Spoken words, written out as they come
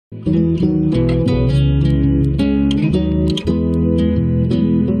Have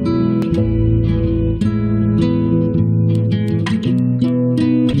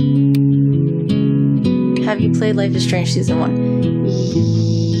you played Life is Strange Season 1?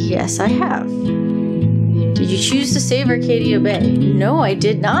 Yes, I have. Did you choose to save Arcadia Bay? No, I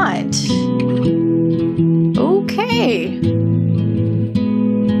did not. Okay.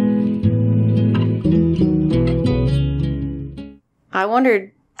 I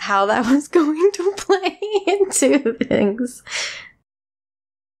wondered how that was going to play into things.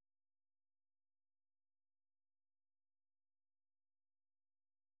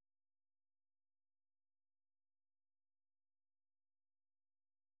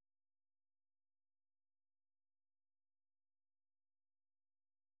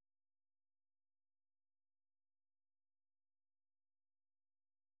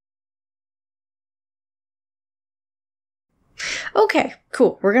 Okay,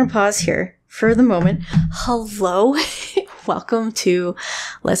 cool. We're going to pause here for the moment. Hello. Welcome to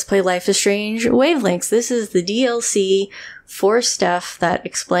Let's Play Life is Strange Wavelengths. This is the DLC for Steph that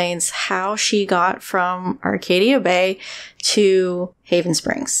explains how she got from Arcadia Bay to Haven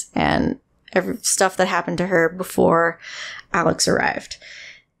Springs and stuff that happened to her before Alex arrived.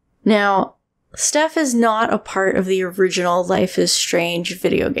 Now, Steph is not a part of the original Life is Strange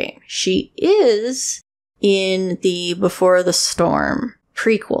video game. She is in the Before the Storm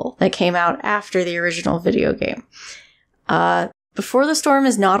prequel that came out after the original video game. Before the Storm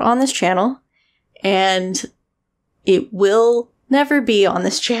is not on this channel, and it will never be on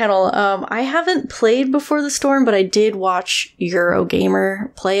this channel. I haven't played Before the Storm, but I did watch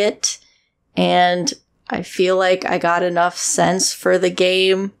Eurogamer play it, and I feel like I got enough sense for the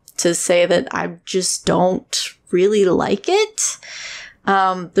game to say that I just don't really like it.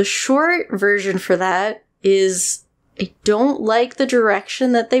 The short version for that is I don't like the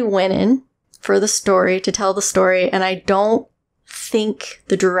direction that they went in for the story, to tell the story, and I don't think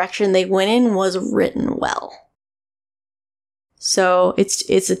the direction they went in was written well. So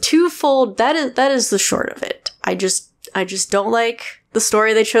it's a twofold. That is the short of it. I just don't like the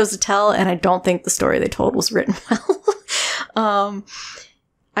story they chose to tell, and I don't think the story they told was written well.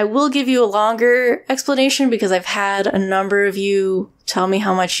 I will give you a longer explanation because I've had a number of you tell me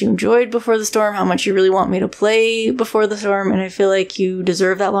how much you enjoyed Before the Storm, how much you really want me to play Before the Storm, and I feel like you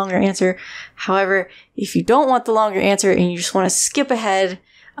deserve that longer answer. However, if you don't want the longer answer and you just want to skip ahead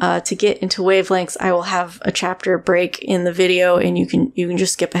to get into Wavelengths, I will have a chapter break in the video, and you can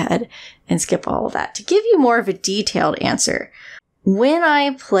just skip ahead and skip all of that to give you more of a detailed answer. When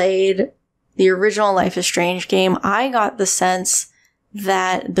I played the original Life is Strange game, I got the sense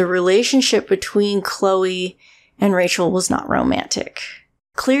that the relationship between Chloe and Rachel was not romantic.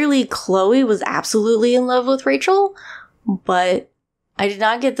 Clearly, Chloe was absolutely in love with Rachel, but I did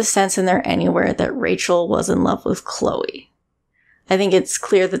not get the sense in there anywhere that Rachel was in love with Chloe. I think it's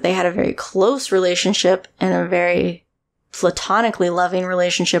clear that they had a very close relationship and a very platonically loving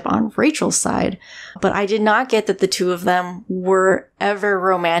relationship on Rachel's side, but I did not get that the two of them were ever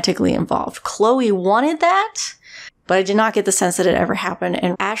romantically involved. Chloe wanted that, but I did not get the sense that it ever happened.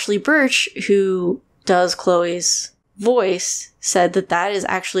 And Ashley Birch, who does Chloe's voice, said that that is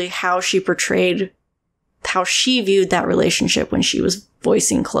actually how she portrayed, how she viewed that relationship when she was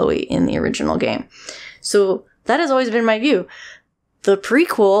voicing Chloe in the original game. So that has always been my view. The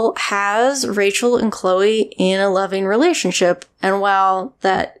prequel has Rachel and Chloe in a loving relationship. And while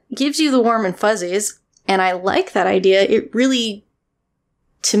that gives you the warm and fuzzies, and I like that idea, it really,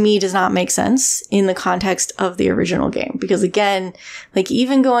 to me, does not make sense in the context of the original game. Because again, like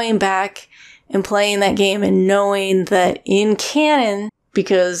even going back and playing that game and knowing that in canon,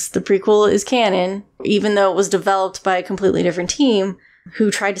 because the prequel is canon, even though it was developed by a completely different team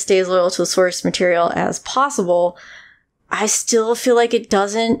who tried to stay as loyal to the source material as possible, I still feel like it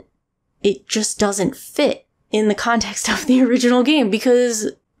just doesn't fit in the context of the original game, because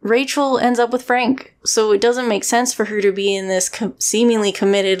Rachel ends up with Frank, so it doesn't make sense for her to be in this seemingly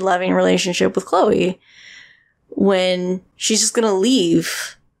committed, loving relationship with Chloe when she's just gonna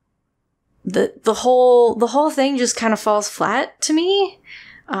leave. The whole thing just kind of falls flat to me.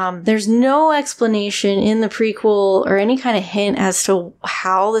 There's no explanation in the prequel or any kind of hint as to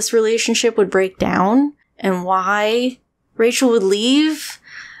how this relationship would break down and why Rachel would leave.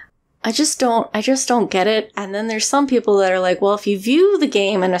 I just don't get it. And then there's some people that are like, well, if you view the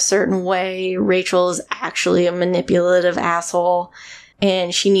game in a certain way, Rachel is actually a manipulative asshole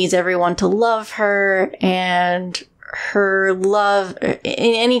and she needs everyone to love her, and her love in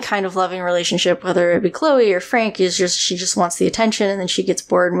any kind of loving relationship, whether it be Chloe or Frank, is just, she just wants the attention and then she gets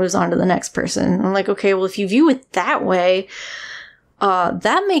bored and moves on to the next person. I'm like, okay, well, if you view it that way,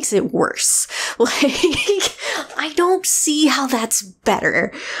 that makes it worse. Like, I don't see how that's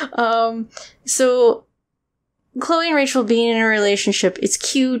better. So Chloe and Rachel being in a relationship, it's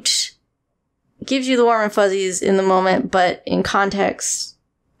cute, gives you the warm and fuzzies in the moment, but in context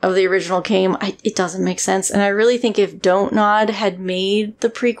of the original game, it doesn't make sense. And I really think if Don't Nod had made the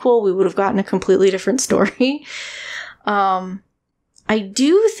prequel, we would have gotten a completely different story. I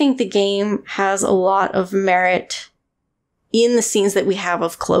do think the game has a lot of merit in the scenes that we have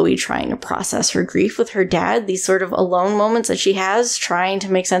of Chloe trying to process her grief with her dad, these sort of alone moments that she has trying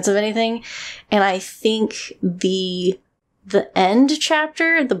to make sense of anything. And I think the end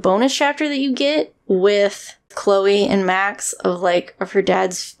chapter, the bonus chapter that you get with Chloe and Max of her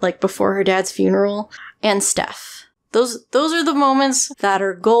dad's, like, before her dad's funeral, and Steph. Those are the moments that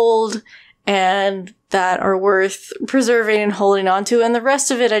are gold and that are worth preserving and holding on to. And the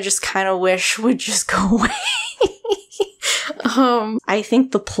rest of it, I just kind of wish would just go away. I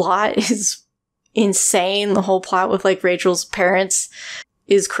think the plot is insane. The whole plot with, like, Rachel's parents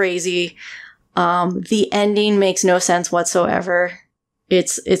is crazy. The ending makes no sense whatsoever.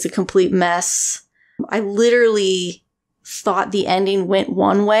 It's a complete mess. I literally thought the ending went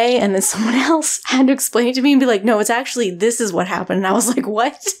one way and then someone else had to explain it to me and be like, no, it's actually, this is what happened. And I was like,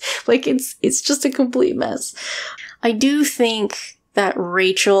 what? Like, it's just a complete mess. I do think that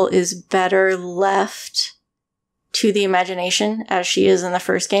Rachel is better left to the imagination as she is in the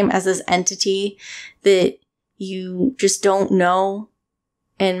first game, as this entity that you just don't know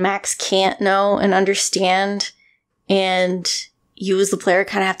and Max can't know and understand, and you as the player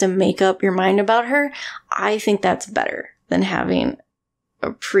kind of have to make up your mind about her. I think that's better than having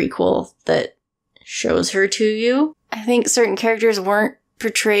a prequel that shows her to you. I think certain characters weren't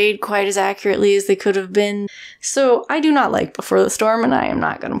portrayed quite as accurately as they could have been. So I do not like Before the Storm, and I am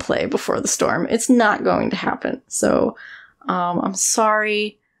not going to play Before the Storm. It's not going to happen. So I'm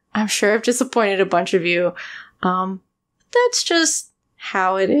sorry. I'm sure I've disappointed a bunch of you. That's just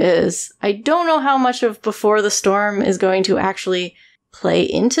how it is. I don't know how much of Before the Storm is going to actually play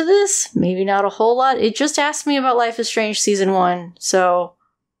into this. Maybe not a whole lot. It just asked me about Life is Strange Season 1, so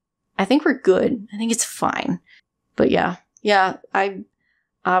I think we're good. I think it's fine. But yeah,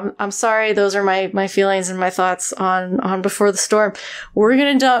 I'm sorry. Those are my feelings and my thoughts on Before the Storm. We're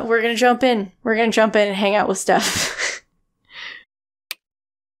gonna jump in. We're gonna jump in and hang out with Steph.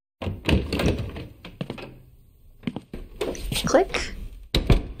 Click.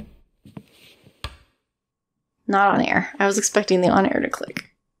 Not on air. I was expecting the on air to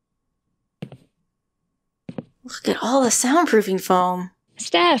click. Look at all the soundproofing foam.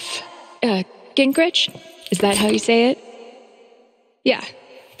 Steph Gingrich? Is that how you say it? Yeah,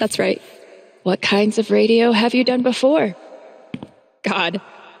 that's right. What kinds of radio have you done before? God,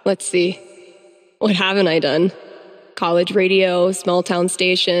 let's see. What haven't I done? College radio, small town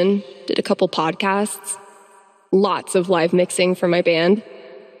station, did a couple podcasts. Lots of live mixing for my band.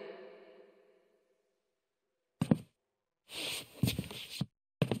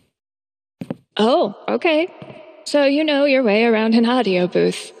 Oh, okay. So you know your way around an audio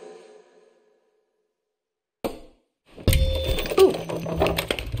booth. Ooh.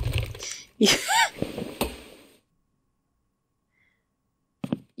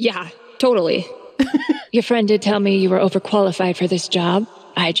 Yeah, totally. Your friend did tell me you were overqualified for this job.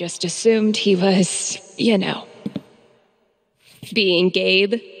 I just assumed he was, being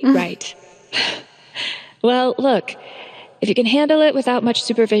Gabe. Right. Well, look, if you can handle it without much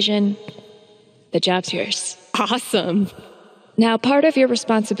supervision, the job's yours. Awesome. Now, part of your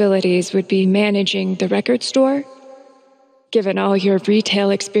responsibilities would be managing the record store. Given all your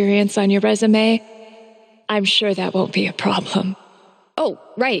retail experience on your resume, I'm sure that won't be a problem. Oh,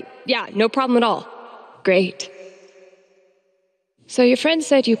 right. Yeah, no problem at all. Great. So your friend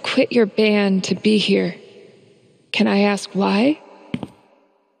said you quit your band to be here. Can I ask why?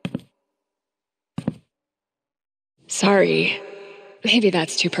 Sorry. Maybe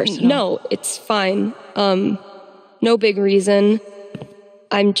that's too personal. No, it's fine. No big reason.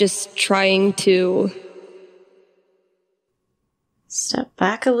 I'm just trying to... Step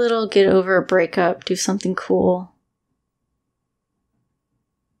back a little, get over a breakup, do something cool.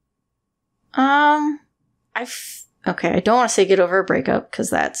 Okay, I don't want to say get over a breakup, because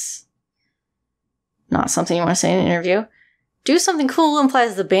that's not something you want to say in an interview. Do something cool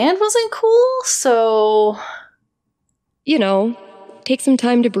implies the band wasn't cool, so... take some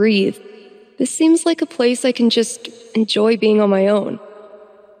time to breathe. This seems like a place I can just enjoy being on my own.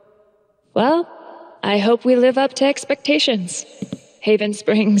 Well, I hope we live up to expectations. Haven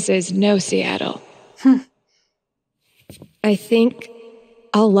Springs is no Seattle. I think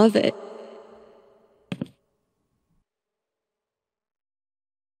I'll love it.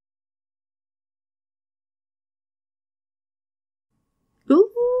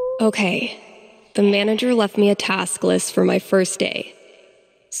 Okay. The manager left me a task list for my first day.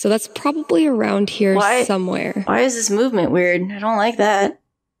 So that's probably around here somewhere. Why is this movement weird? I don't like that.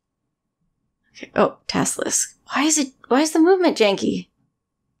 Okay. Oh, task list. Why is the movement janky?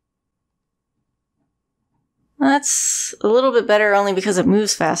 That's a little bit better only because it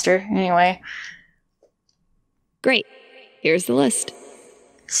moves faster. Anyway. Great. Here's the list.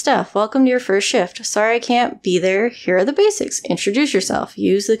 Steph, welcome to your first shift. Sorry I can't be there. Here are the basics. Introduce yourself.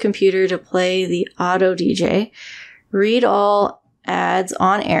 Use the computer to play the auto DJ. Read all ads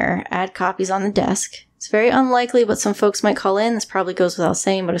on air. Add copies on the desk. It's very unlikely, but some folks might call in. This probably goes without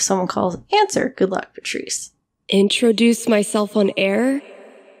saying, but if someone calls, answer. Good luck, Patrice. Introduce myself on air?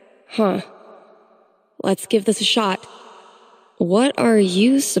 Huh. Let's give this a shot. What are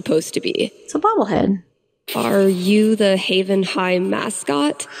you supposed to be? It's a bobblehead. Are you the Haven High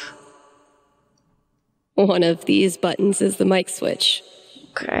mascot? One of these buttons is the mic switch.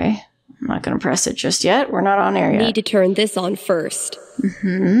 Okay. I'm not going to press it just yet. We're not on air yet. Need to turn this on first.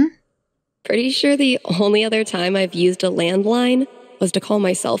 Mm-hmm. Pretty sure the only other time I've used a landline was to call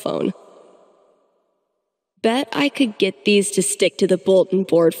my cell phone. Bet I could get these to stick to the bulletin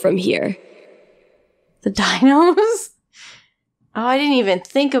board from here. The dinos? Oh, I didn't even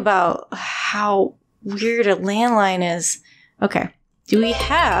think about how weird a landline is. Okay. Do we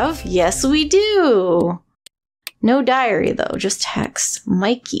have? Yes, we do. No diary, though. Just text.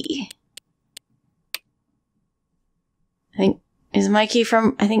 Mikey. I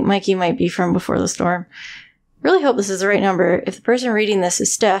think Mikey might be from Before the Storm. Really hope this is the right number. If the person reading this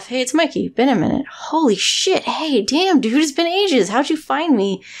is Steph, hey, it's Mikey. Been a minute. Holy shit. Hey, damn, dude, it's been ages. How'd you find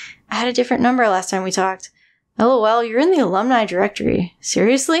me? I had a different number last time we talked. LOL, you're in the alumni directory.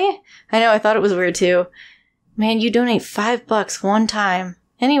 Seriously? I know, I thought it was weird too. Man, you donate $5 one time.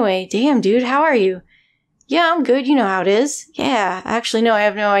 Anyway, damn, dude, how are you? Yeah, I'm good. You know how it is. Yeah, actually, no, I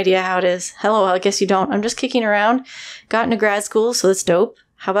have no idea how it is. LOL, I guess you don't. I'm just kicking around. Got into grad school, so that's dope.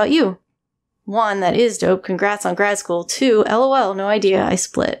 How about you? 1, that is dope. Congrats on grad school. 2, LOL, no idea. I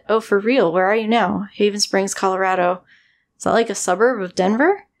split. Oh, for real? Where are you now? Haven Springs, Colorado. Is that like a suburb of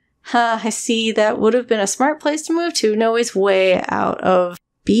Denver? I see. That would have been a smart place to move to. No, it's way out of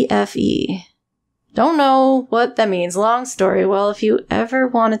BFE. Don't know what that means. Long story. Well, if you ever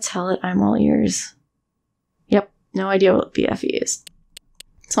want to tell it, I'm all ears. Yep, no idea what BFE is.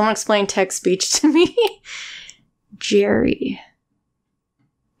 Someone explain text-speech to me. Jerry.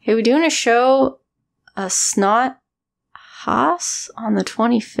 Hey, we doing a show, a Snot Haas on the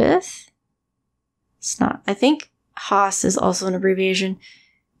 25th? Snot. I think Haas is also an abbreviation.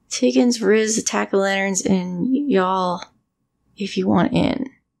 Tiggins, Riz, Attack-O-Lanterns, and y'all, if you want in.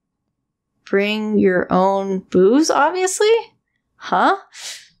 Bring your own booze, obviously? Huh?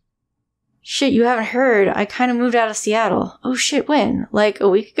 Shit, you haven't heard. I kind of moved out of Seattle. Oh shit, when? Like a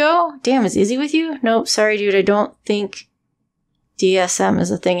week ago? Damn, is Izzy with you? Nope, sorry dude, I don't think DSM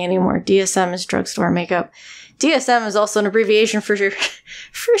is a thing anymore. DSM is drugstore makeup. DSM is also an abbreviation for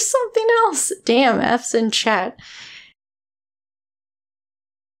something else. Damn, F's in chat.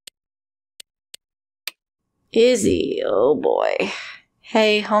 Izzy, oh boy.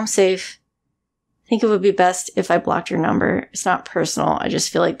 Hey, home safe. I think it would be best if I blocked your number. It's not personal. I just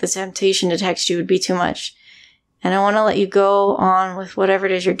feel like the temptation to text you would be too much. And I want to let you go on with whatever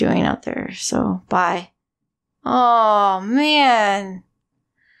it is you're doing out there. So, bye. Oh, man.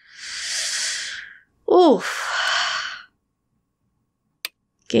 Oof.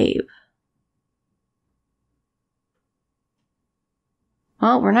 Gabe.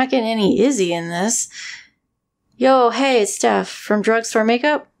 Well, we're not getting any Izzy in this. Yo, hey, it's Steph from Drugstore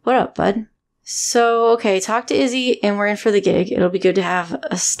Makeup. What up, bud? So, okay, talk to Izzy and we're in for the gig. It'll be good to have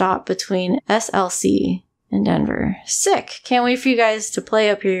a stop between SLC and Denver. Sick. Can't wait for you guys to play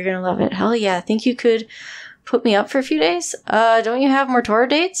up here. You're gonna love it. Hell yeah. Think you could put me up for a few days? Don't you have more tour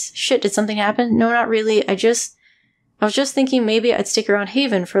dates? Shit, did something happen? No, not really. I was just thinking maybe I'd stick around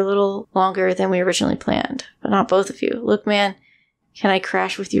Haven for a little longer than we originally planned. But not both of you. Look, man, can I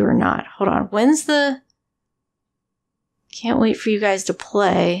crash with you or not? Hold on. When's the... Can't wait for you guys to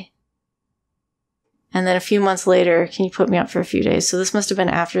play. And then a few months later, can you put me up for a few days? So this must have been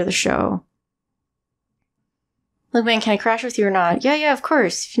after the show. Look, man, can I crash with you or not? Yeah, of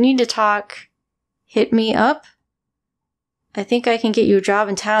course. If you need to talk, hit me up. I think I can get you a job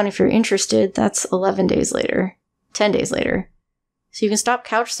in town if you're interested. That's 11 days later. 10 days later. So you can stop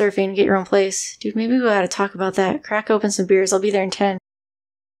couch surfing and get your own place. Dude, maybe we ought to talk about that. Crack open some beers. I'll be there in 10.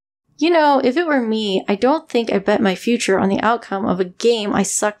 You know, if it were me, I don't think I bet my future on the outcome of a game I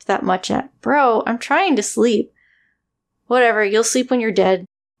sucked that much at. Bro, I'm trying to sleep. Whatever, you'll sleep when you're dead.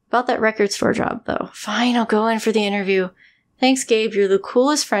 About that record store job, though. Fine, I'll go in for the interview. Thanks, Gabe. You're the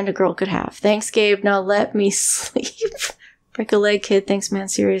coolest friend a girl could have. Thanks, Gabe. Now let me sleep. Break a leg, kid. Thanks, man.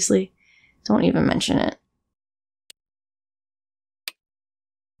 Seriously. Don't even mention it.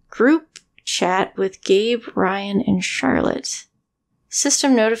 Group chat with Gabe, Ryan, and Charlotte.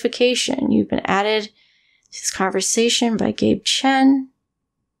 System notification. You've been added to this conversation by Gabe Chen.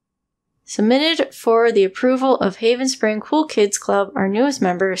 Submitted for the approval of Haven Spring Cool Kids Club, our newest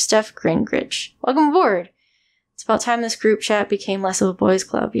member, Steph Gingrich. Welcome aboard. It's about time this group chat became less of a boys'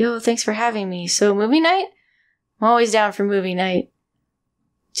 club. Yo, thanks for having me. So, movie night? I'm always down for movie night.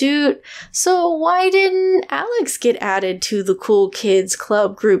 Dude, so why didn't Alex get added to the Cool Kids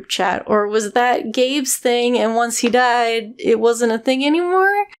Club group chat? Or was that Gabe's thing and once he died, it wasn't a thing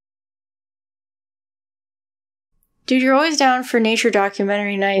anymore? Dude, you're always down for nature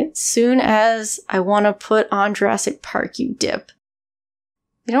documentary night. Soon as I want to put on Jurassic Park, you dip.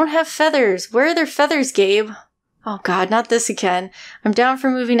 They don't have feathers. Where are their feathers, Gabe? Oh god, not this again. I'm down for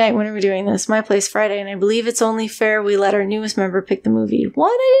movie night. When are we doing this? My place Friday, and I believe it's only fair we let our newest member pick the movie.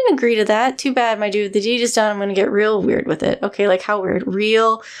 What? I didn't agree to that. Too bad, my dude. The deed is done. I'm gonna get real weird with it. Okay, like how weird?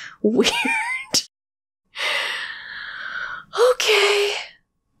 Real weird. Okay.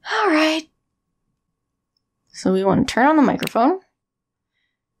 Alright. So we want to turn on the microphone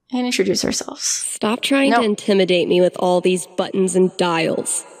and introduce ourselves. Stop trying to intimidate me with all these buttons and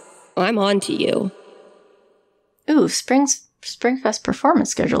dials. I'm on to you. Ooh, Springfest performance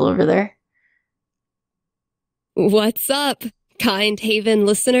schedule over there. What's up, kind Haven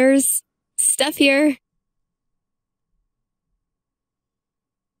listeners? Steph here.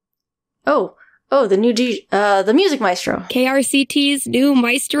 Oh, the new the music maestro. KRCT's new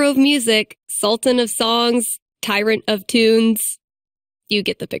maestro of music, sultan of songs, tyrant of tunes. You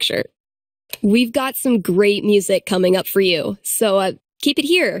get the picture. We've got some great music coming up for you, so keep it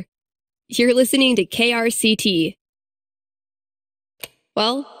here. You're listening to KRCT.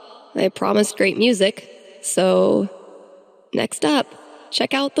 Well, I promised great music, so next up,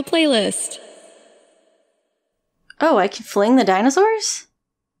 check out the playlist. Oh, I can fling the dinosaurs?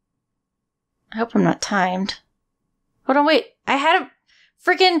 I hope I'm not timed. Hold on, wait. I had a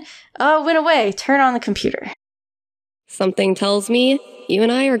freaking went away. Turn on the computer. Something tells me you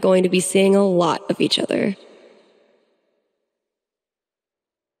and I are going to be seeing a lot of each other.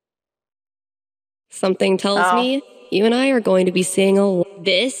 Something tells me you and I are going to be seeing a lot.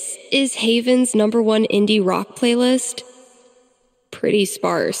 This is Haven's #1 indie rock playlist. Pretty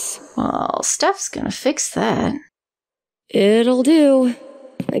sparse. Well, Steph's gonna fix that. It'll do,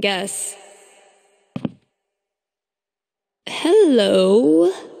 I guess.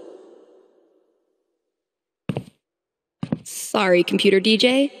 Hello. Sorry, computer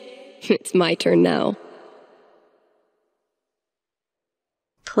DJ. It's my turn now.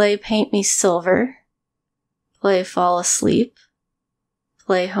 Play Paint Me Silver. Play Fall Asleep.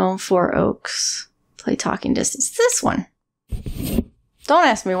 Play Home 4 Oaks. Play Talking Distance. This one. Don't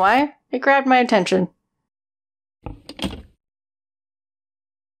ask me why. It grabbed my attention.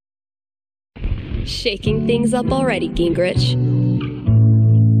 Shaking things up already, Gingrich.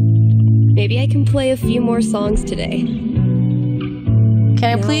 Maybe I can play a few more songs today. Can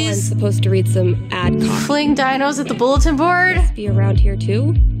I please? I'm supposed to read some ad copy. Fling dinos at the bulletin board? Must be around here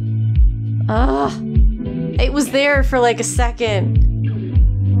too. It was there for like a second.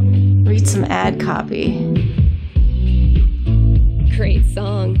 Read some ad copy. Great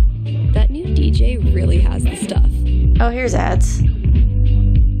song. That new DJ really has the stuff. Oh, here's ads.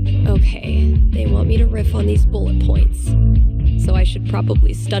 Okay, they want me to riff on these bullet points. So I should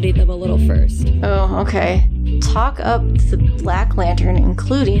probably study them a little first. Oh, okay. Talk up the Black Lantern,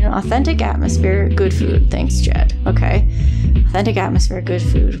 including authentic atmosphere, good food. Thanks, Jed. Okay. Authentic atmosphere, good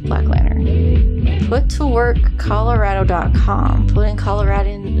food, Black Lantern. Put to work Colorado.com. Putting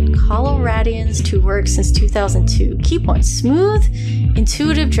Coloradans to work since 2002. Key points. Smooth,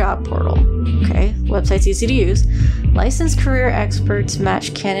 intuitive job portal. Okay. Website's easy to use. Licensed career experts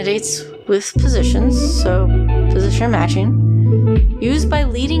match candidates with positions, so position matching. Used by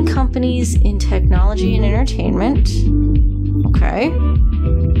leading companies in technology and entertainment. Okay.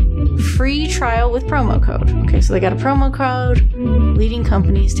 Free trial with promo code. Okay, so they got a promo code. Leading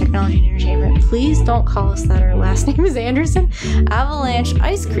companies, technology and entertainment. Please don't call us that. Our last name is Anderson. Avalanche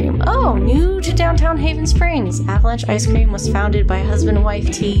Ice Cream. Oh, new to downtown Haven Springs. Avalanche Ice Cream was founded by husband and wife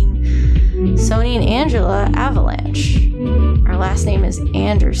team Sony and Angela Avalanche. Our last name is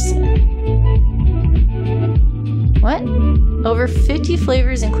Anderson. What? Over 50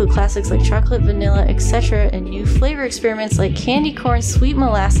 flavors include classics like chocolate, vanilla, etc., and new flavor experiments like candy corn, sweet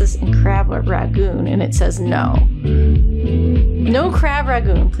molasses, and crab ragoon. And it says no. No crab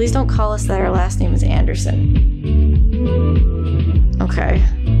ragoon. Please don't call us that. Our last name is Anderson. Okay.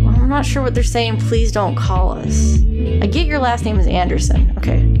 Well, I'm not sure what they're saying. Please don't call us. I get your last name is Anderson.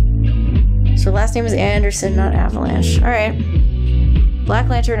 Okay. So last name is Anderson, not Avalanche. Alright. Black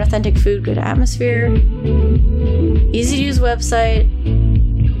Lantern, authentic food, good atmosphere. Easy to use website.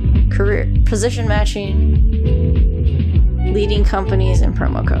 Career, position matching. Leading companies and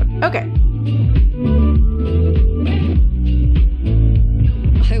promo code. Okay.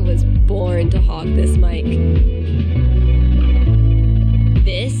 I was born to hog this mic.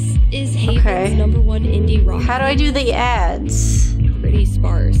 This is Haven's #1 indie rock. How do I do the ads? Pretty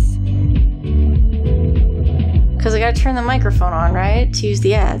sparse. Because I gotta turn the microphone on, right? To use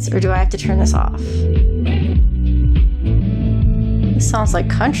the ads. Or do I have to turn this off? This sounds like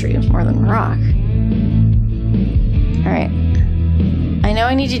country more than rock. Alright. I know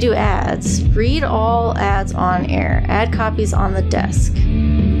I need to do ads. Read all ads on air. Ad copies on the desk.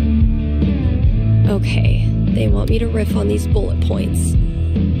 Okay, they want me to riff on these bullet points.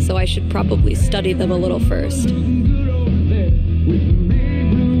 So I should probably study them a little first.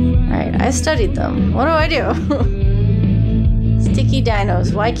 Alright, I studied them. What do I do? Sticky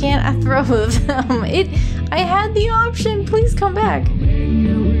dinos. Why can't I throw them? I had the option. Please come back.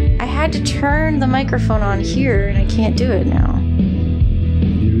 I had to turn the microphone on here, and I can't do it now.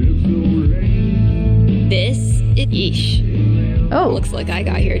 This is Yeesh. Oh. Looks like I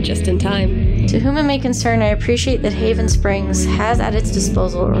got here just in time. To whom it may concern, I appreciate that Haven Springs has at its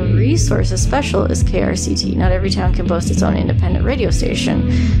disposal a resource as special as KRCT. Not every town can boast its own independent radio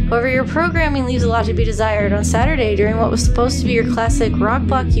station. However, your programming leaves a lot to be desired. On Saturday, during what was supposed to be your classic rock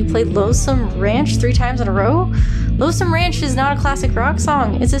block, you played Lonesome Ranch 3 times in a row? Lonesome Ranch is not a classic rock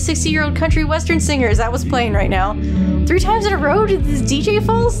song. It's a 60-year-old country western singer. That was playing right now. 3 times in a row? Did this DJ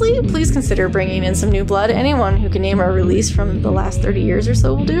fall asleep? Please consider bringing in some new blood. Anyone who can name a release from the last 30 years or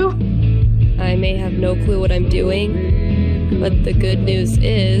so will do. I may have no clue what I'm doing, but the good news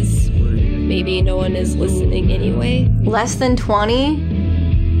is maybe no one is listening anyway. Less than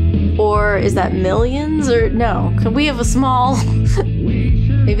 20? Or is that millions? Or no? Can we have a small...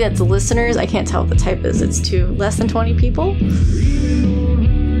 Maybe that's listeners? I can't tell what the type is. It's to less than 20 people?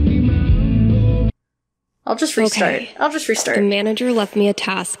 I'll just restart. Okay. I'll just restart. The manager left me a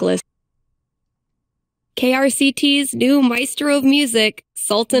task list. KRCT's new maestro of music,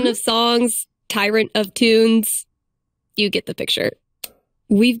 sultan of songs, tyrant of tunes. You get the picture.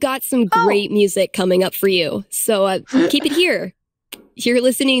 We've got some great music coming up for you, so keep it here. You're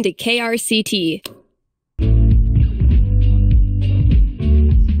listening to KRCT.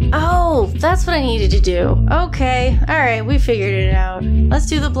 Oh, that's what I needed to do. Okay, alright, we figured it out. Let's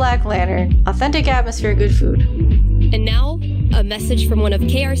do the Black Lantern. Authentic atmosphere, good food. And now, a message from one of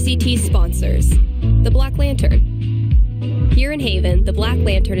KRCT's sponsors, the Black Lantern. Here in Haven, the Black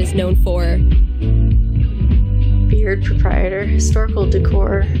Lantern is known for beard proprietor, historical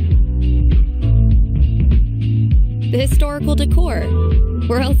decor. The historical decor.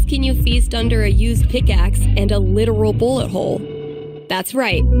 Where else can you feast under a used pickaxe and a literal bullet hole? That's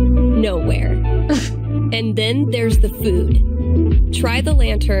right, nowhere. And then there's the food. Try the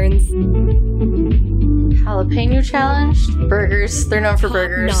lanterns. Jalapeno challenge? Burgers. They're known for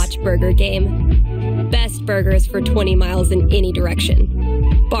burgers. Top-notch burger game. Best burgers for 20 miles in any direction.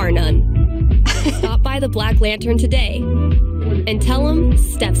 Bar none. Stop by the Black Lantern today and tell them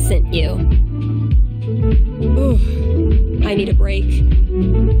Steph sent you. Ooh, I need a break.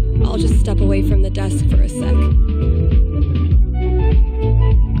 I'll just step away from the desk for a sec.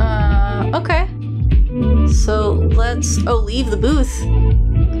 Okay. So let's... Oh, leave the booth.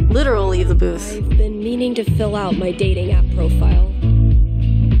 Literal leave the booth. I've been meaning to fill out my dating app profile.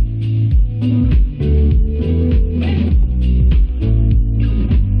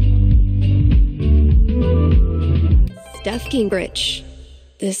 Steph Gingrich,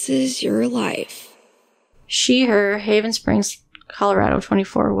 this is your life. She, her, Haven Springs, Colorado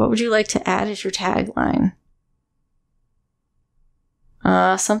 24. What would you like to add as your tagline?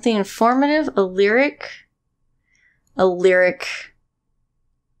 Something informative? A lyric? A lyric.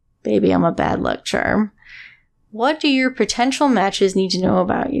 Baby, I'm a bad luck charm. What do your potential matches need to know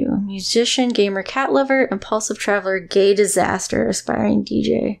about you? Musician, gamer, cat lover, impulsive traveler, gay disaster, aspiring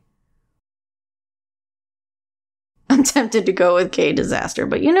DJ. I'm tempted to go with gay disaster,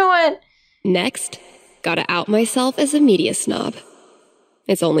 but you know what? Next, gotta out myself as a media snob.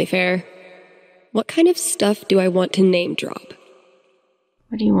 It's only fair. What kind of stuff do I want to name drop?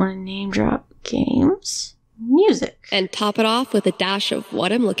 What do you want to name drop? Games? Music. And top it off with a dash of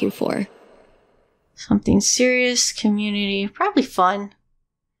what I'm looking for. Something serious, community, probably fun.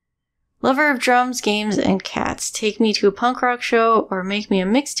 Lover of drums, games, and cats. Take me to a punk rock show or make me a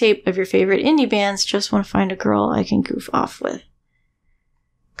mixtape of your favorite indie bands. Just want to find a girl I can goof off with.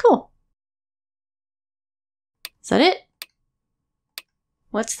 Cool. Is that it?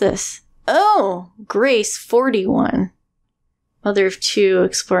 What's this? Oh, Grace 41. Mother of two,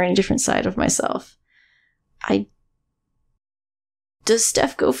 exploring a different side of myself. Does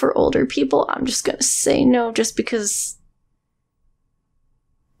Steph go for older people? I'm just gonna say no, just because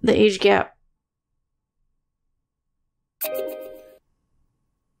the age gap.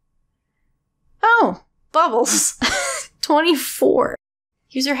 Oh, Bubbles. 24.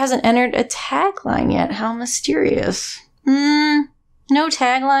 User hasn't entered a tagline yet. How mysterious. No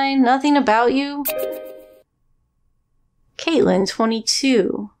tagline, nothing about you. Caitlin,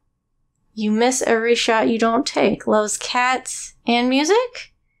 22. You miss every shot you don't take. Loves cats and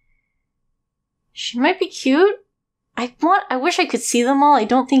music? She might be cute. I wish I could see them all. I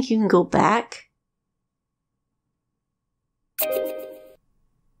don't think you can go back.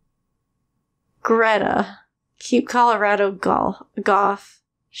 Greta. Keep Colorado goth.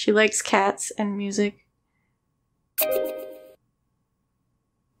 She likes cats and music.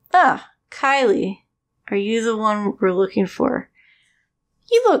 Ah, Kylie. Are you the one we're looking for?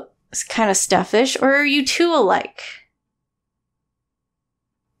 You look kind of Stephish, or are you two alike?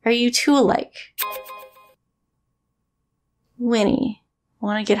 Are you two alike? Winnie.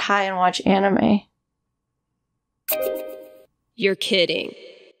 Want to get high and watch anime. You're kidding.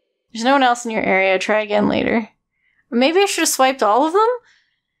 There's no one else in your area. Try again later. Maybe I should have swiped all of them?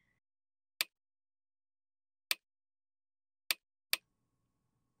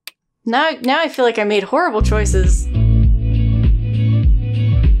 Now I feel like I made horrible choices.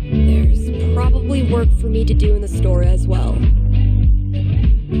 There's probably work for me to do in the store as well.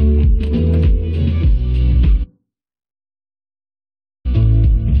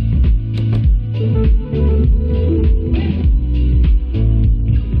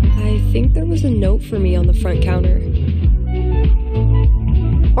 I think there was a note for me on the front counter.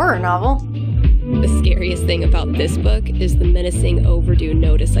 Horror novel. The scariest thing about this book is the menacing overdue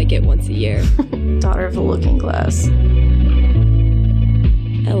notice I get once a year. Daughter of the Looking Glass.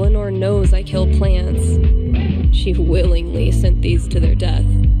 Eleanor knows I kill plants. She willingly sent these to their death.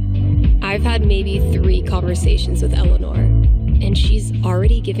 I've had maybe 3 conversations with Eleanor, and she's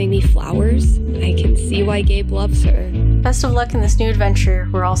already giving me flowers. I can see why Gabe loves her. Best of luck in this new adventure.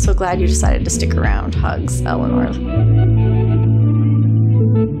 We're all so glad you decided to stick around. Hugs, Eleanor.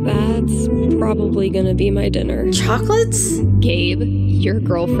 That's probably gonna be my dinner. Chocolates? Gabe, your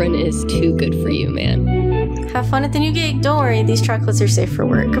girlfriend is too good for you, man. Have fun at the new gig. Don't worry, these chocolates are safe for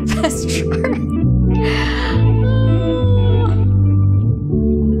work. Best jar.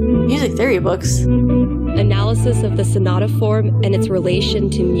 Music theory books. Analysis of the sonata form and its relation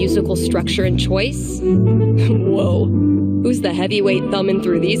to musical structure and choice? Whoa. Who's the heavyweight thumbing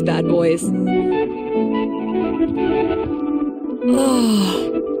through these bad boys?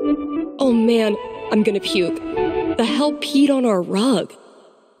 Oh man, I'm gonna puke. The hell peed on our rug?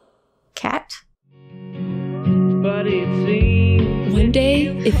 Cat? One day,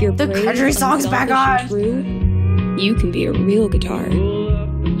 if you're the country song's back on. True, you can be a real guitar.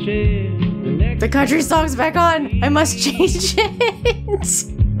 The country song's back on. I must change it.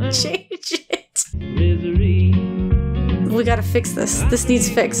 Change it. We gotta fix this. This needs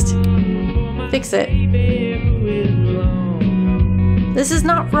fixed. Fix it. This is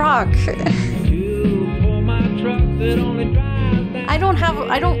not rock. I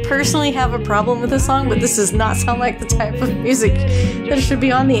don't personally have a problem with this song, but this does not sound like the type of music that should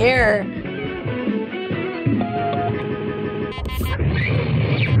be on the air.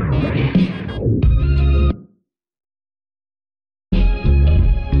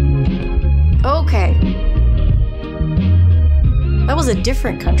 Okay. That was a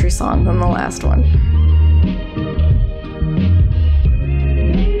different country song than the last one.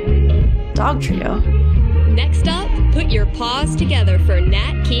 Dog Trio. Next up, put your paws together for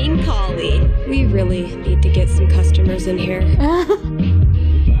Nat King Collie. We really need to get some customers in here.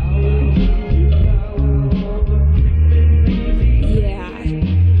 Yeah,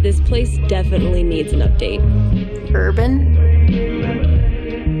 this place definitely needs an update. Urban.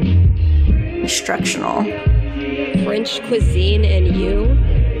 Instructional. French cuisine and you.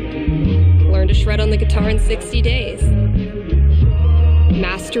 Learn to shred on the guitar in 60 days.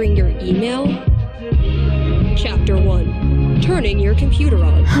 Mastering your email? Chapter 1. Turning your computer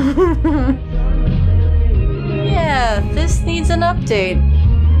on. Yeah, this needs an update.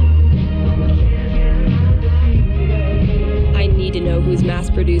 I need to know who's mass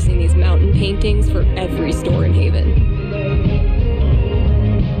producing these mountain paintings for every store in Haven.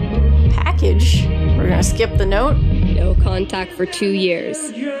 package. We're gonna skip the note. No contact for 2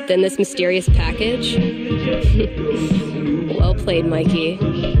 years. Then this mysterious package? Well played, Mikey.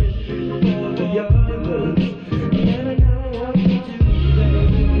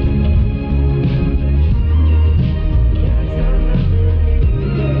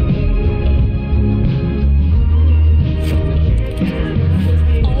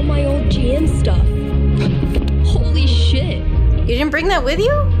 All my old GM stuff. Holy shit. You didn't bring that with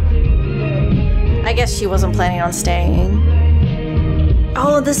you? I guess she wasn't planning on staying.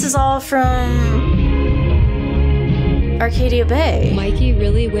 Oh, this is all from Arcadia Bay. Mikey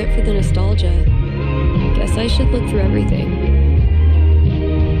really went for the nostalgia. Guess I should look through everything.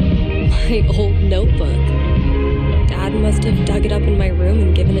 My old notebook. Dad must have dug it up in my room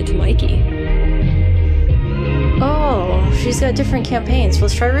and given it to Mikey. Oh, she's got different campaigns.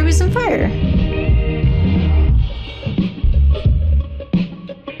 Let's try Rubies and Fire.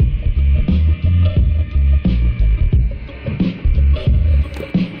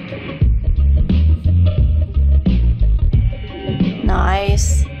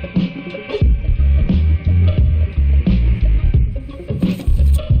 Nice.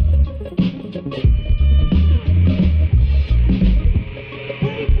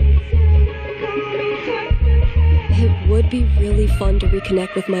 It would be really fun to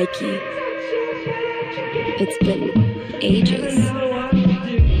reconnect with Mikey. It's been ages.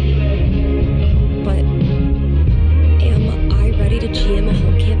 But am I ready to GM a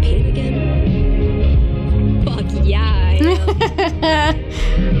whole campaign again? Fuck yeah, I am.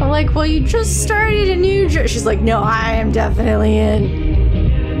 I'm like, well, you just started a new job. She's like, no, I am definitely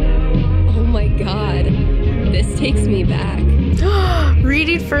in. Oh my god. This takes me back.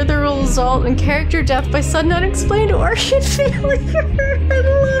 Reading further will result in character death by sudden unexplained organ failure. I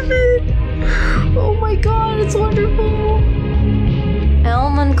love it. Oh my god, it's wonderful.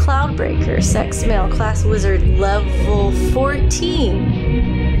 Elman Cloudbreaker, sex male, class wizard, level 14.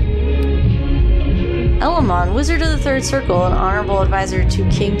 Elamon, wizard of the Third Circle and honorable advisor to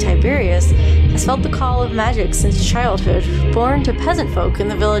King Tiberius, has felt the call of magic since childhood. Born to peasant folk in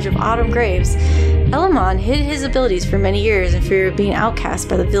the village of Autumn Graves, Elamon hid his abilities for many years in fear of being outcast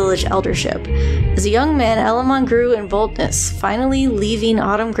by the village eldership. As a young man, Elamon grew in boldness, finally leaving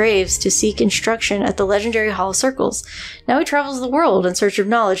Autumn Graves to seek instruction at the legendary Hall of Circles. Now he travels the world in search of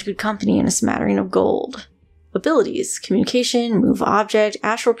knowledge, good company, and a smattering of gold. Abilities: communication, move object,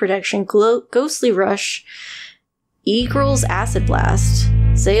 astral protection, ghostly rush, Eagle's acid blast,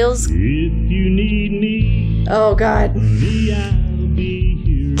 Zale's. If you need me, oh god.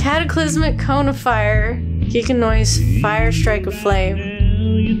 Cataclysmic cone of fire, Giganoise fire strike of flame.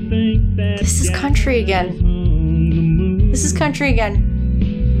 This is country again. This is country again.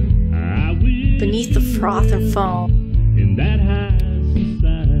 Beneath the froth and foam.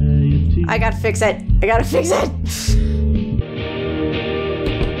 I gotta fix it. I gotta fix it.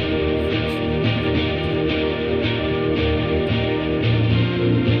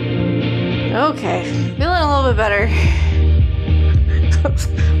 Okay, feeling a little bit better.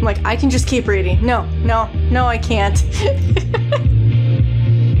 I'm like, I can just keep reading. No, I can't.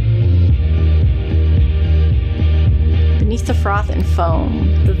 Beneath the froth and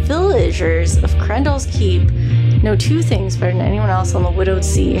foam, the villagers of Crendell's Keep know two things better than anyone else on the Widowed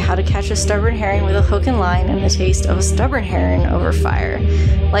Sea: how to catch a stubborn herring with a hook and line, and the taste of a stubborn herring over fire.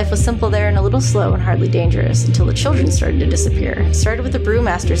 Life was simple there and a little slow and hardly dangerous, until the children started to disappear. It started with the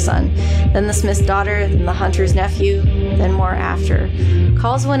brewmaster's son, then the smith's daughter, then the hunter's nephew, then more after.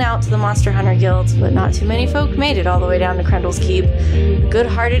 Calls went out to the monster hunter guilds, but not too many folk made it all the way down to Crendell's Keep. A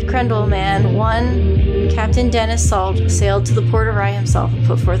good-hearted Crendell man, one Captain Dennis Salt, sailed to the port of Rye himself and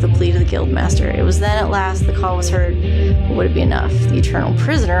put forth a plea to the guildmaster. It was then at last the call was heard. But would it be enough? The eternal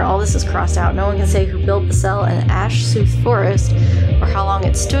prisoner, all this is crossed out. No one can say who built the cell in Ash-Sooth Forest, or how long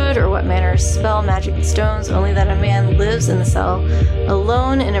it stood, or what manner of spell, magic, and stones, only that a man lives in the cell,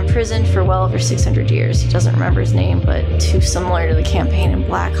 alone and imprisoned for well over 600 years. He doesn't remember his name, but too similar to the campaign in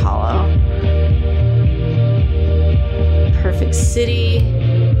Black Hollow. Perfect city.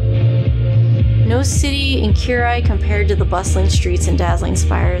 No city in Curai compared to the bustling streets and dazzling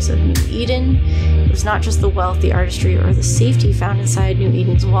spires of New Eden. It was not just the wealth, the artistry, or the safety found inside New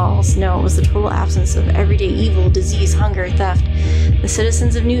Eden's walls. No, it was the total absence of everyday evil, disease, hunger, theft. The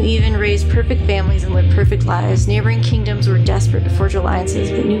citizens of New Eden raised perfect families and lived perfect lives. Neighboring kingdoms were desperate to forge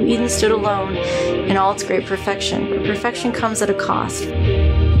alliances, but New Eden stood alone in all its great perfection. But perfection comes at a cost.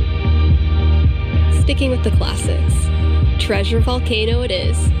 Sticking with the classics. Treasure Volcano it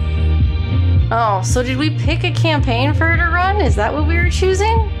is. Oh, so did we pick a campaign for her to run? Is that what we were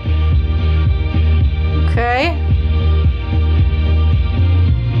choosing? Okay.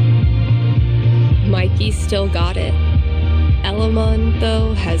 Mikey still got it. Elamon,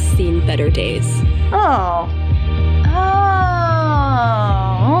 though, has seen better days. Oh.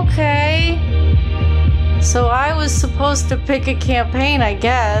 Oh, okay. So I was supposed to pick a campaign, I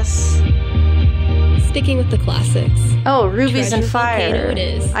guess. Sticking with the classics. Oh, Rubies and Fire. Volcano it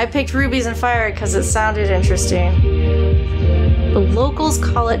is. I picked Rubies and Fire because it sounded interesting. The locals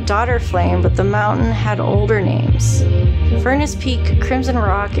call it Daughter Flame, but the mountain had older names. Furnace Peak, Crimson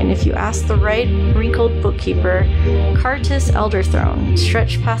Rock, and if you ask the right wrinkled bookkeeper, Cartus Elder Throne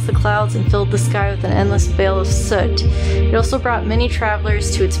stretched past the clouds and filled the sky with an endless veil of soot. It also brought many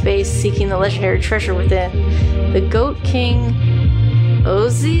travelers to its base seeking the legendary treasure within. The Goat King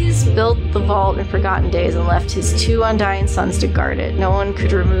Ozes built the vault in forgotten days and left his 2 undying sons to guard it. No one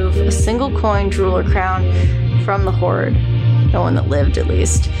could remove a single coin, jewel, or crown from the hoard. No one that lived, at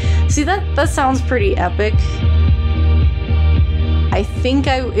least. See, that sounds pretty epic. I think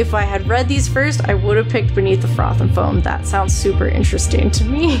if I had read these first, I would have picked Beneath the Froth and Foam. That sounds super interesting to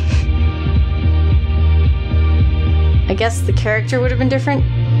me. I guess the character would have been different.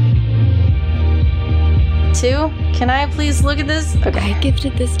 2? Can I please look at this? Okay. I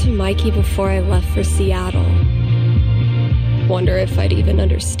gifted this to Mikey before I left for Seattle. Wonder if I'd even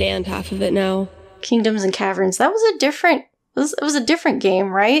understand half of it now. Kingdoms and Caverns. That was a different... It was a different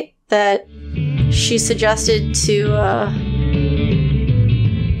game, right? That she suggested to,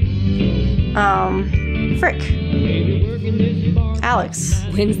 frick. Alex.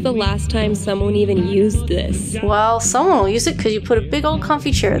 When's the last time someone even used this? Well, someone will use it because you put a big old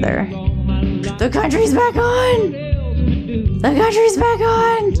comfy chair there. The country's back on! The country's back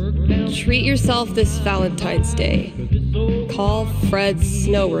on! Treat yourself this Valentine's Day. Call Fred's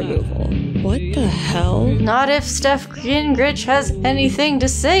snow removal. What the hell? Not if Steph Gingrich has anything to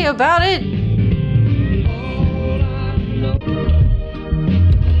say about it!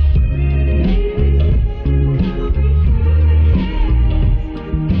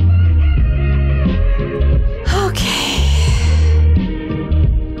 Okay.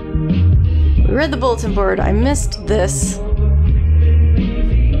 We read the bulletin board. I missed this.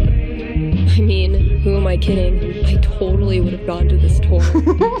 I mean, who am I kidding? I totally would have gone to this tour.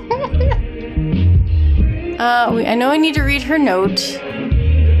 I know I need to read her note,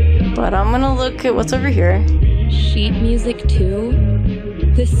 but I'm gonna look at what's over here. Sheet music too?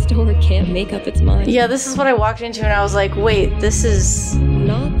 This store can't make up its mind. Yeah, this is what I walked into and I was like, wait, this is...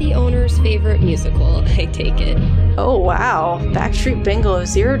 Not the owner's favorite musical, I take it. Oh, wow. Backstreet Bingo,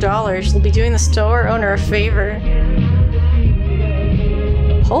 $0. They'll be doing the store owner a favor.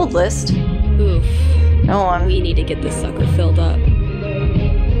 Hold list. Oof. No one. We need to get this sucker filled up.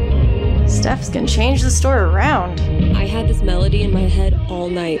 Steph's gonna change the store around. I had this melody in my head all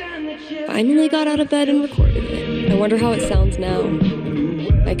night. Finally got out of bed and recorded it. I wonder how it sounds now.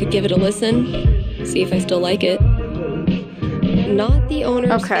 I could give it a listen, see if I still like it. Not the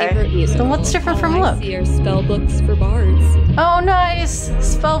owner's favorite musical. Then what's different from All Look? I see are spell books for bards. Oh, nice!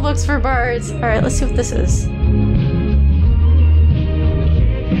 Spell books for bards. Alright, let's see what this is.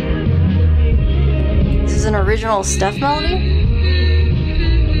 This is an original Steph melody?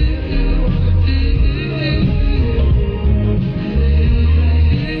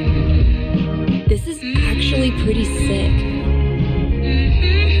 This is actually pretty sick.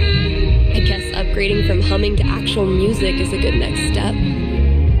 I guess upgrading from humming to actual music is a good next step.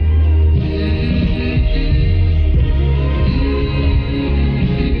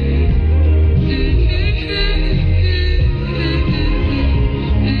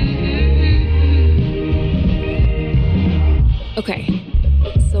 Okay,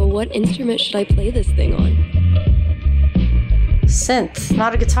 so what instrument should I play this thing on? Synth,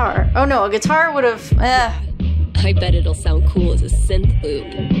 not a guitar. Oh no, a guitar would have... I bet it'll sound cool as a synth loop.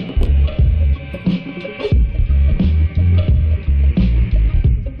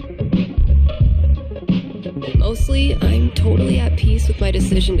 Mostly, I'm totally at peace with my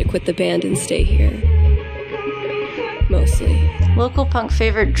decision to quit the band and stay here. Mostly. Local punk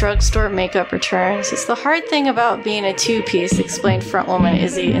favorite drugstore makeup returns. It's the hard thing about being a two-piece, explained frontwoman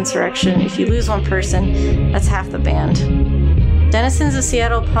Izzy Insurrection. If you lose one person, that's half the band. Denizens of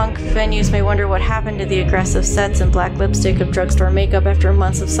Seattle punk venues may wonder what happened to the aggressive sets and black lipstick of drugstore makeup after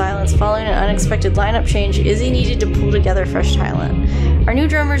months of silence. Following an unexpected lineup change, Izzy needed to pull together fresh talent. Our new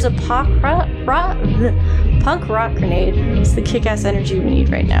drummer's a punk rock grenade. It's the kick-ass energy we need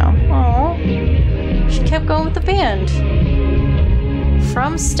right now. Aww. She kept going with the band.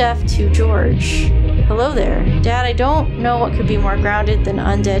 From Steph to George. Hello there. Dad, I don't know what could be more grounded than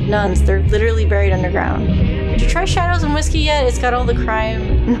undead nuns. They're literally buried underground. Did you try Shadows and Whiskey yet? It's got all the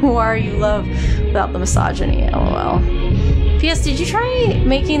crime noir you love without the misogyny, lol. P.S. Did you try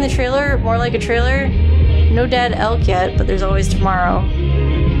making the trailer more like a trailer? No dead elk yet, but there's always tomorrow.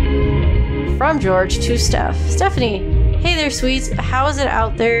 From George to Steph. Stephanie, hey there, sweets. How is it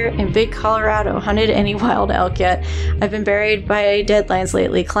out there in big Colorado? Hunted any wild elk yet? I've been buried by deadlines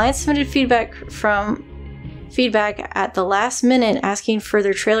lately. Clients submitted feedback at the last minute asking for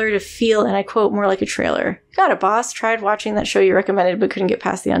their trailer to feel, and I quote, more like a trailer. Got it, boss. Tried watching that show you recommended, but couldn't get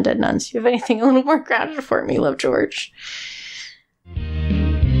past the undead nuns. Do you have anything a little more grounded for me? Love, George.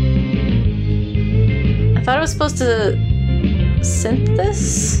 I thought I was supposed to synth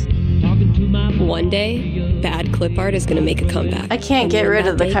this. One day, bad clip art is gonna make a comeback. I can't get rid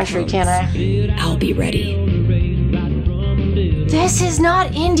of the country, can I? I'll be ready. This is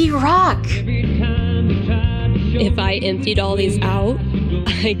not indie rock. If I emptied all these out,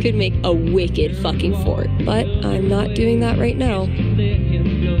 I could make a wicked fucking fort. But I'm not doing that right now.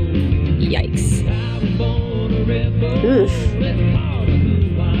 Yikes. Oof.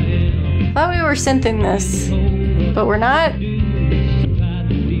 Thought we were synthing this, but we're not.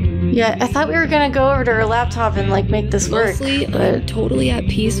 Yeah, I thought we were gonna go over to her laptop and like make this work. Mostly, but I'm totally at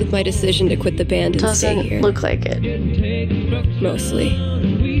peace with my decision to quit the band and stay here. Doesn't look like it. Mostly.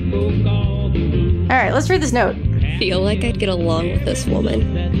 Alright, let's read this note. Feel like I'd get along with this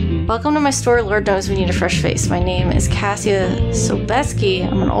woman. Welcome to my store. Lord knows we need a fresh face. My name is Cassia Sobeski.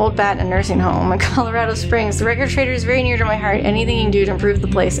 I'm an old bat in a nursing home in Colorado Springs. The record trader is very near to my heart. Anything you can do to improve the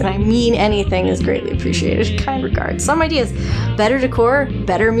place, and I mean anything, is greatly appreciated. Kind regards. Some ideas. Better decor,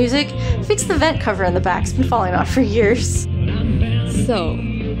 better music. Fix the vent cover in the back. It's been falling off for years. So,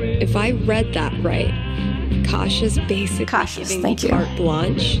 if I read that right, Kasha's basically giving me carte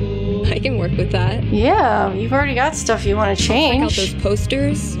blanche. I can work with that. Yeah, you've already got stuff you want to change. Check out those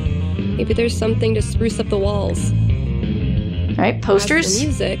posters. Maybe there's something to spruce up the walls. Alright, posters? As for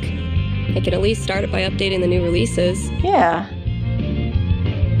music, I can at least start it by updating the new releases. Yeah.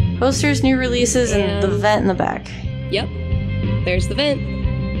 Posters, new releases, and the vent in the back. Yep. There's the vent.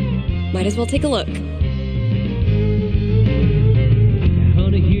 Might as well take a look.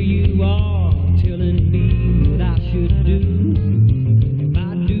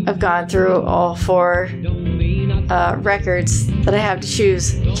 I've gone through all 4 records that I have to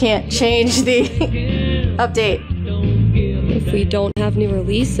choose. Can't change the update. If we don't have new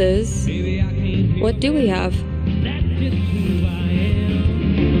releases, what do we have?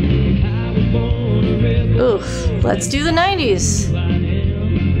 Oof, let's do the 90s.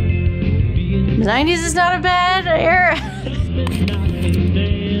 The 90s is not a bad era.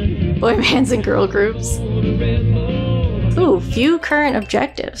 Boy bands and girl groups. Ooh, view current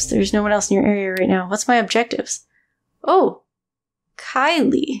objectives. There's no one else in your area right now. What's my objectives? Oh,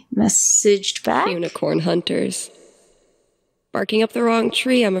 Kylie messaged back. Unicorn hunters. Barking up the wrong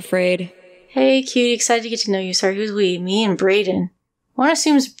tree, I'm afraid. Hey, cutie, excited to get to know you. Sorry, who's we? Me and Brayden. One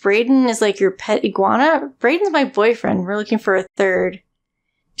assumes Brayden is like your pet iguana. Brayden's my boyfriend. We're looking for a third.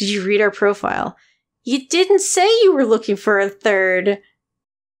 Did you read our profile? You didn't say you were looking for a third.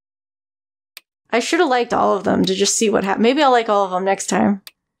 I should have liked all of them to just see what happened. Maybe I'll like all of them next time.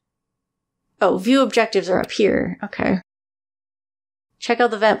 Oh, view objectives are up here. Okay. Check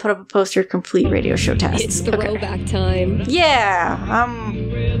out the vent, put up a poster, complete radio show tasks. It's throwback time. Yeah,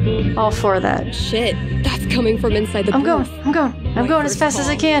 I'm all for that. Shit, that's coming from inside the booth. I'm going as fast as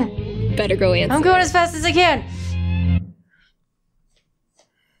I can. Better go answer. I'm going as fast as I can.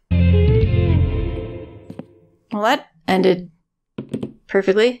 Well, that ended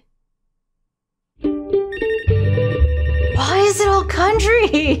perfectly. Why is it all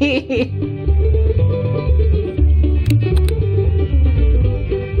country?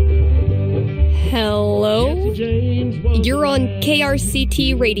 Hello? You're on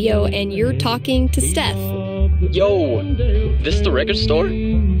KRCT radio and you're talking to Steph. Yo, this the record store?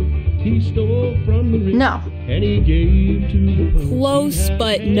 No. Close,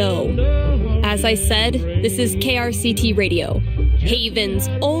 but no. As I said, this is KRCT radio, Haven's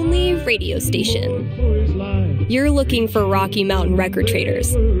only radio station. You're looking for Rocky Mountain Record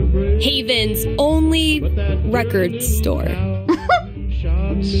Traders, Haven's only record store.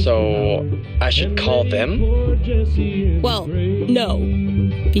 So, I should call them? Well, no,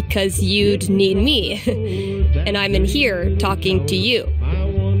 because you'd need me, and I'm in here talking to you.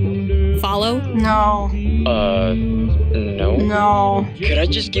 Follow? No. No? No. Could I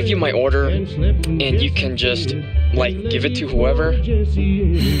just give you my order, and you can just, like, give it to whoever?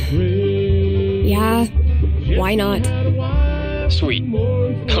 Yeah, why not? Sweet.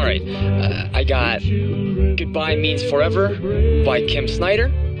 Alright, I got Goodbye Means Forever by Kim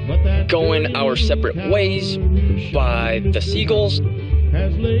Snyder, Going Our Separate Ways by The Seagulls,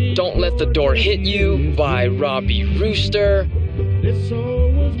 Don't Let the Door Hit You by Robbie Rooster.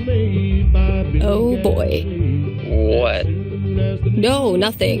 Oh boy. What? No,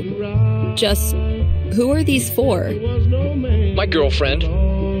 nothing. Just, who are these for? My girlfriend.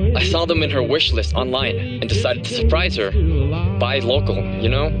 I saw them in her wish list online and decided to surprise her. Buy local, you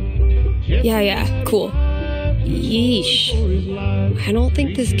know? Yeah, cool. Yeesh. I don't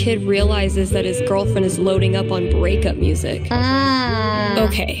think this kid realizes that his girlfriend is loading up on breakup music.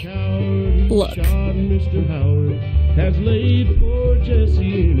 Okay. Look.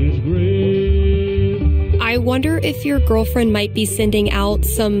 I wonder if your girlfriend might be sending out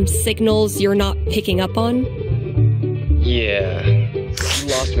some signals you're not picking up on. Yeah. You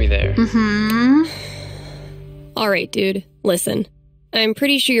lost me there. Alright, dude. Listen. I'm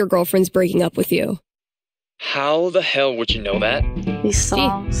pretty sure your girlfriend's breaking up with you. How the hell would you know that? These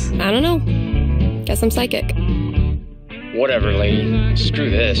songs. Gee, I don't know. Guess I'm psychic. Whatever, lady.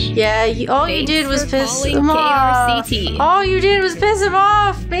 Screw this. Yeah, all you did was piss him off. KRCT. All you did was piss him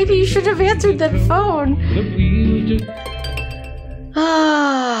off. Maybe you should have answered that phone.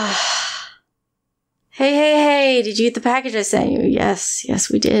 Hey, did you get the package I sent you? Yes,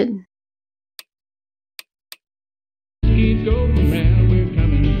 we did.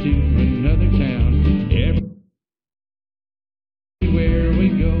 Everywhere we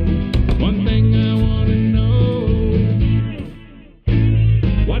go, one thing I want to know,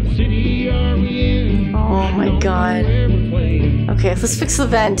 what city are we in? Oh my god. Okay, let's fix the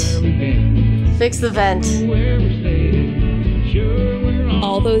vent. Fix the vent.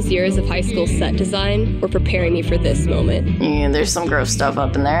 All those years of high school set design were preparing me for this moment. Yeah, there's some gross stuff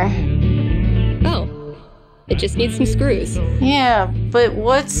up in there. Oh. It just needs some screws. Yeah, but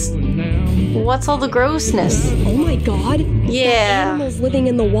what's all the grossness? Oh my god. Yeah. Animals living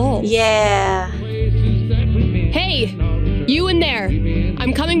in the walls. Yeah. Hey, you in there.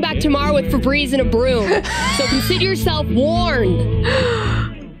 I'm coming back tomorrow with Febreze and a broom. So consider yourself warned.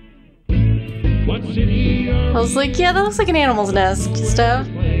 I was like, yeah, that looks like an animal's nest, Steph.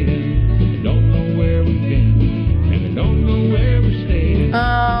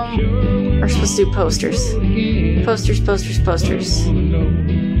 We're supposed to do posters. Posters.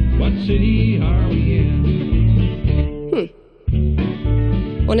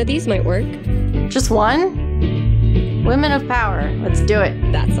 One of these might work. Just one? Women of power. Let's do it.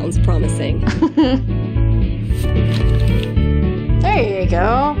 That sounds promising. There you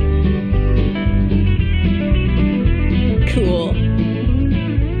go. Cool.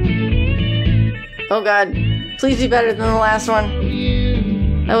 Oh god. Please be better than the last one.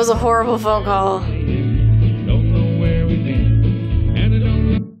 That was a horrible phone call.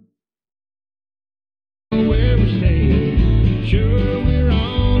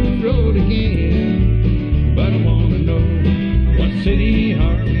 City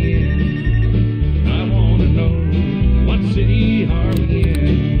are we in? I wanna know, what city are we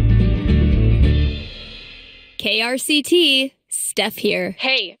in? KRCT, Steph here.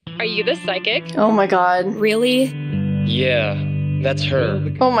 Hey, are you the psychic? Oh my god. Really? Yeah, that's her.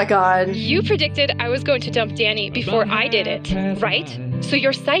 Oh my god. You predicted I was going to dump Danny before I did it, right? So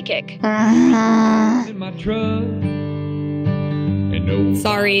you're psychic. In my truck.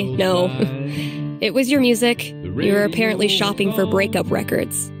 Sorry, no. It was your music. You were apparently shopping for breakup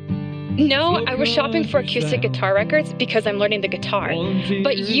records. No, I was shopping for acoustic guitar records because I'm learning the guitar.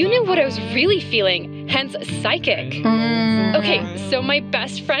 But you knew what I was really feeling, hence psychic. Okay, so my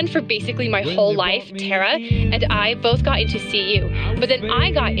best friend for basically my whole life, Tara, and I both got into CU. But then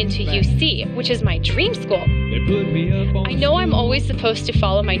I got into UC, which is my dream school. I know I'm always supposed to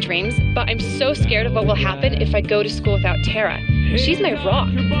follow my dreams, but I'm so scared of what will happen if I go to school without Tara. She's my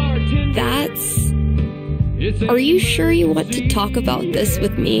rock. That's... Are you sure you want to talk about this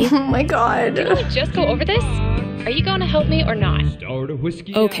with me? Oh my god. Didn't we just go over this? Are you going to help me or not?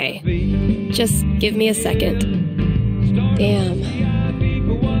 Okay. Just give me a second. Damn.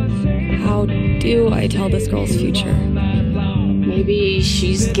 How do I tell this girl's future? Maybe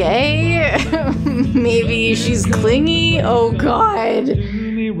she's gay? Maybe she's clingy? Oh god.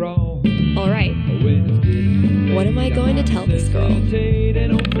 Alright. What am I going to tell this girl?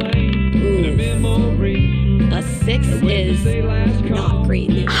 A 6 is not great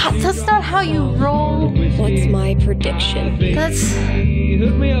news. That's not how you roll. What's my prediction? That's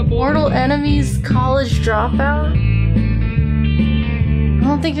Mortal Enemies College Dropout? I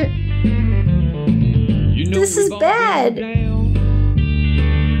don't think you're... This is bad.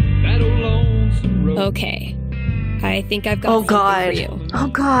 Okay. I think I've got Oh something god. for you. Oh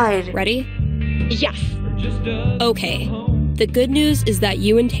god. Ready? Yes. Okay. The good news is that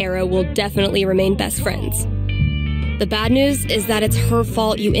you and Tara will definitely remain best friends. The bad news is that it's her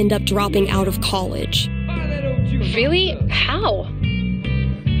fault you end up dropping out of college. Really? How?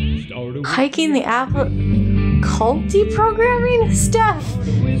 Hiking the apple... Cult deprogramming? Steph!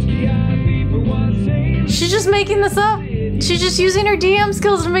 She's just making this up. She's just using her DM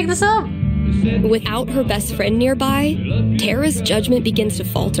skills to make this up. Without her best friend nearby, Tara's judgment begins to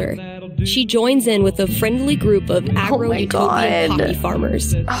falter. She joins in with a friendly group of agro-utopian poppy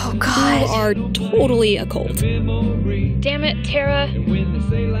farmers. Oh, God. Who are totally a cult. Damn it, Tara.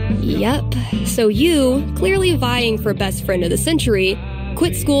 Yep. So you, clearly vying for best friend of the century,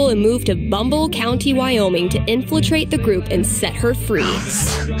 quit school and moved to Bumble County, Wyoming to infiltrate the group and set her free.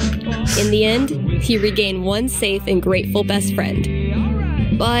 In the end, you regain one safe and grateful best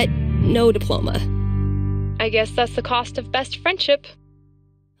friend. But no diploma. I guess that's the cost of best friendship.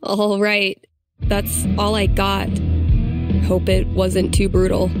 All right. That's all I got. Hope it wasn't too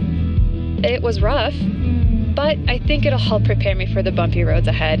brutal. It was rough, but I think it'll help prepare me for the bumpy roads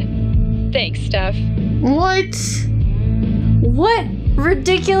ahead. Thanks, Steph. What? What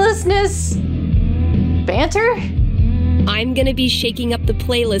ridiculousness? Banter? I'm gonna be shaking up the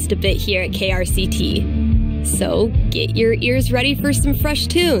playlist a bit here at KRCT. So get your ears ready for some fresh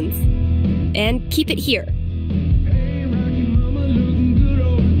tunes. And keep it here.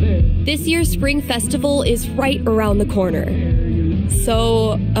 This year's Spring Festival is right around the corner.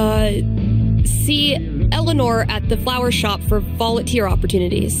 So, see Eleanor at the flower shop for volunteer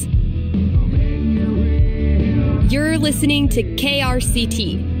opportunities. You're listening to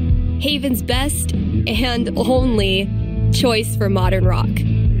KRCT, Haven's best and only choice for modern rock.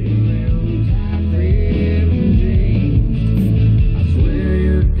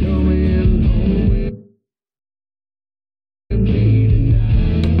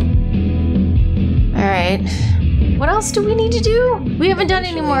 Alright. What else do we need to do? We haven't done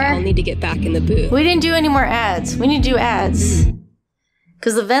any more. I'll need to get back in the booth. We didn't do any more ads. We need to do ads.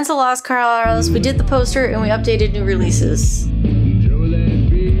 Because the Events of Lost Carlos, we did the poster and we updated new releases. We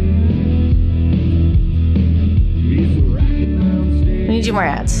need to do more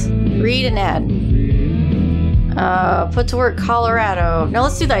ads. Read an ad. Put to work Colorado. No,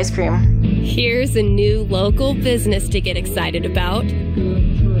 let's do the ice cream. Here's a new local business to get excited about.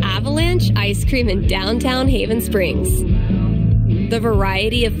 Avalanche Ice Cream in downtown Haven Springs. The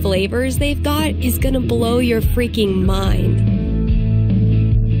variety of flavors they've got is gonna blow your freaking mind.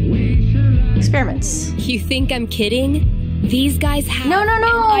 Experiments. You think I'm kidding? These guys have... No. And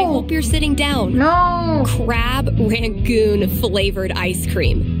I hope you're sitting down. No. Crab Rangoon flavored ice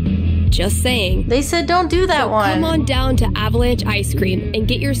cream. Just saying. They said don't do that one. Come on down to Avalanche Ice Cream and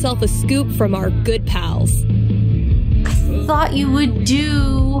get yourself a scoop from our good pals. I thought you would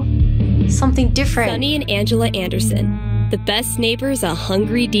do something different. Sunny and Angela Anderson. The best neighbors a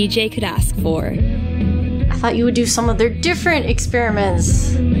hungry DJ could ask for. I thought you would do some of their different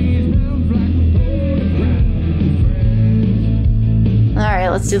experiments.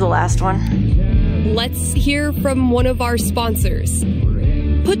 Alright, let's do the last one. Let's hear from one of our sponsors.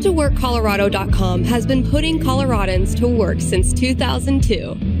 PutToWorkColorado.com has been putting Coloradans to work since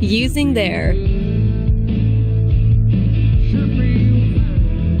 2002 using their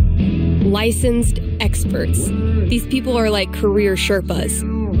licensed experts. These people are like career Sherpas,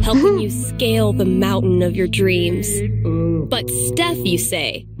 helping you scale the mountain of your dreams. But Steph, you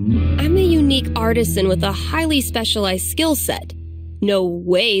say, I'm a unique artisan with a highly specialized skill set. No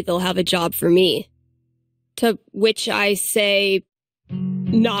way they'll have a job for me. To which I say,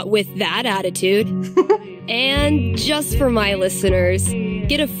 not with that attitude. And just for my listeners,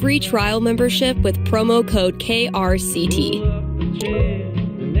 get a free trial membership with promo code KRCT.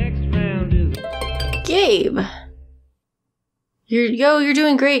 Gabe. You're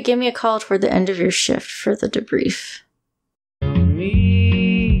doing great. Give me a call toward the end of your shift for the debrief.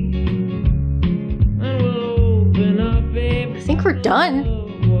 I think we're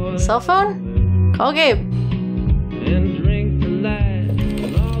done. Cell phone? Call Gabe.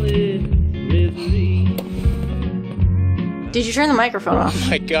 Did you turn the microphone off?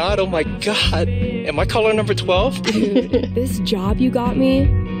 Oh my god. Am I caller number 12? This job you got me?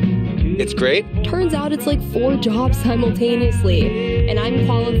 It's great. Turns out it's like 4 jobs simultaneously, and I'm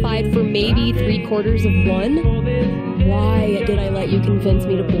qualified for maybe 3/4 of one? Why did I let you convince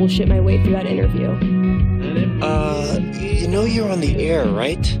me to bullshit my way through that interview? You know you're on the air,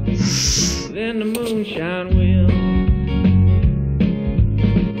 right? Then the moonshine will.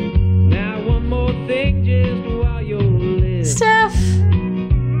 Now one more thing just while you're listening. Steph!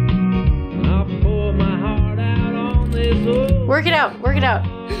 I'll pour my heart out on this old. Work it out.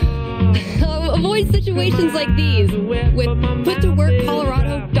 Avoid situations like these with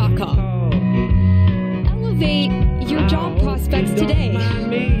PutToWorkColorado.com. Elevate your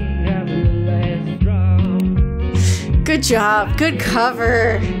Good job. Good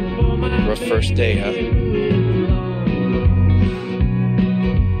cover. Rough first day, huh?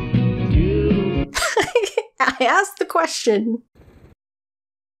 I asked the question.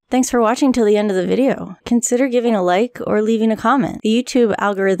 Thanks for watching till the end of the video. Consider giving a like or leaving a comment. The YouTube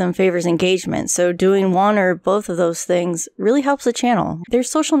algorithm favors engagement, so doing one or both of those things really helps the channel.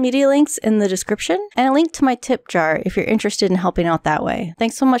 There's social media links in the description and a link to my tip jar if you're interested in helping out that way.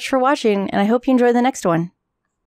 Thanks so much for watching, and I hope you enjoy the next one.